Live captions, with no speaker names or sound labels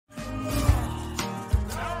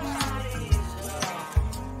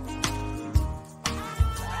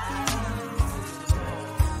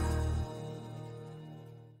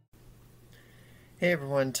Hey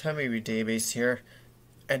everyone, Tommy Database here,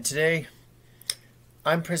 and today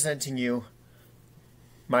I'm presenting you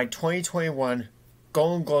my 2021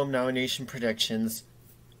 Golden Globe nomination predictions,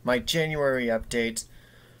 my January update.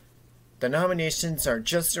 The nominations are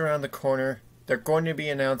just around the corner. They're going to be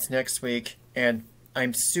announced next week, and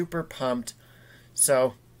I'm super pumped.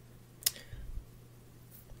 So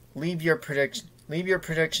leave your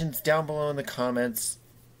predictions down below in the comments.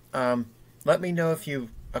 Let me know if you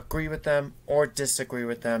agree with them or disagree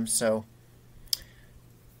with them.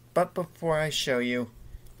 But before I show you,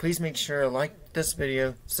 please make sure to like this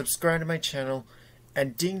video, subscribe to my channel,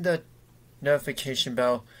 and ding the notification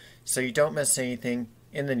bell so you don't miss anything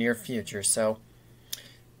in the near future. So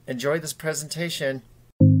enjoy this presentation.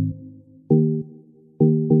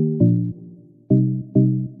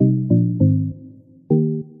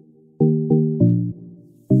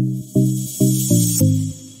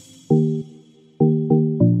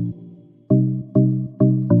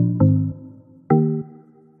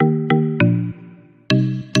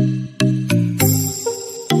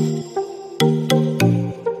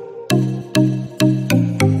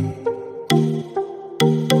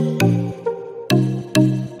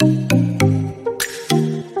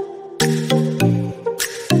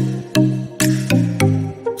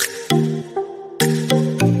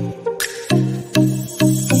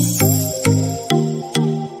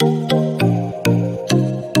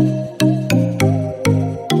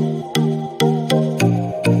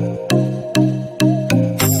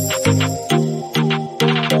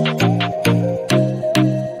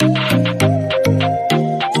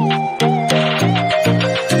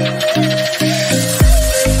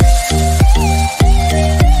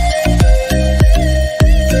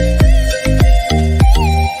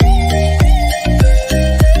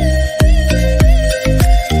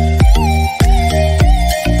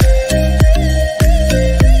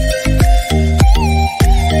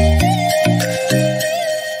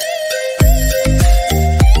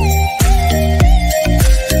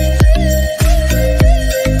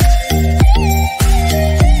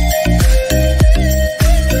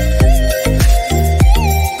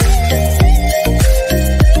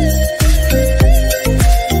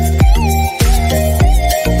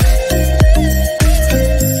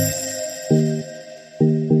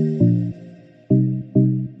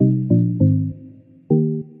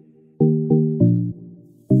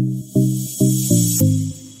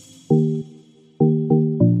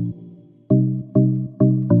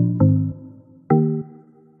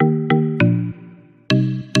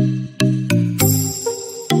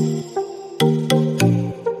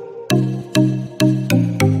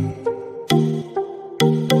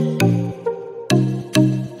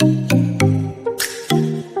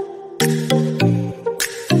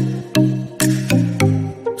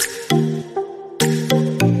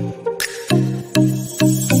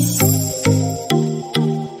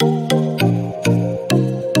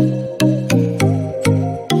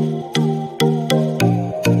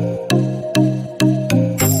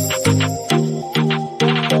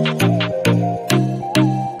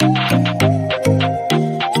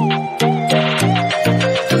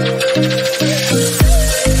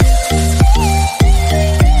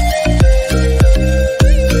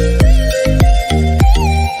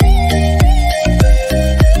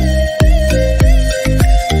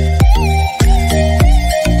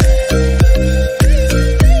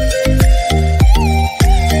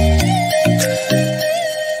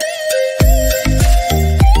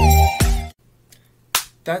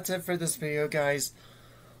 That's it for this video, guys.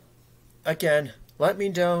 Again, let me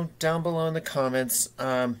know down below in the comments.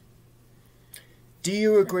 Do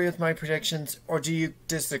you agree with my predictions or do you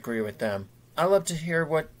disagree with them? I love to hear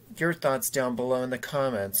what your thoughts down below in the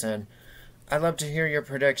comments, and I love to hear your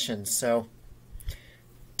predictions. So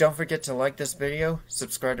don't forget to like this video,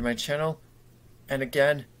 subscribe to my channel, and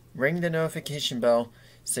again, ring the notification bell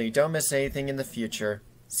so you don't miss anything in the future.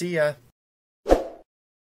 See ya!